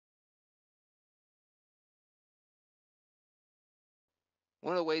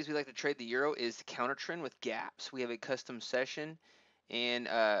One of the ways we like to trade the euro is counter trend with gaps. We have a custom session, and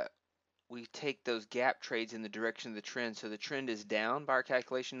we take those gap trades in the direction of the trend. So the trend is down by our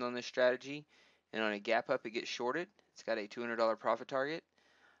calculation on this strategy, and on a gap up, it gets shorted. It's got a $200 profit target.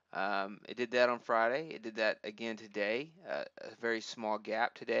 It did that on Friday. It did that again today. A very small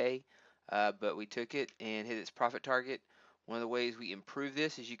gap today, but we took it and hit its profit target. One of the ways we improve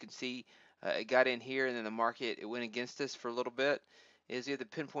this, as you can see, it got in here and then the market, it went against us for a little bit, is we have the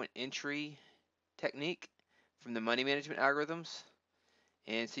pinpoint entry technique from the money management algorithms.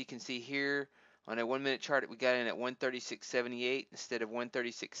 And so you can see here on a 1 minute chart, we got in at 136.78 instead of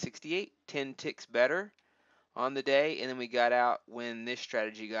 136.68, 10 ticks better on the day, and then we got out when this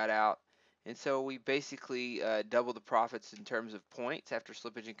strategy got out. And so we basically doubled the profits in terms of points after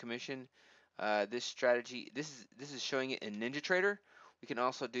slippage and commission. This strategy, this is showing it in NinjaTrader. We can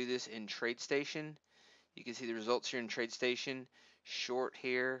also do this in TradeStation. You can see the results here in TradeStation. Short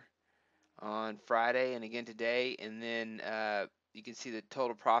here on Friday and again today, and then you can see the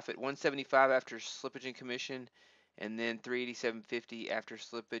total profit 175 after slippage and commission, and then 387.50 after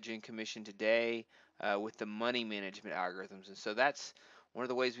slippage and commission today with the money management algorithms. And so that's one of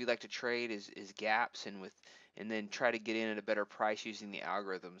the ways we like to trade is gaps and then try to get in at a better price using the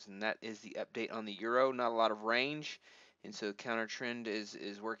algorithms. And that is the update on the euro. Not a lot of range, and so counter trend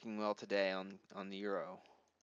is working well today on the euro.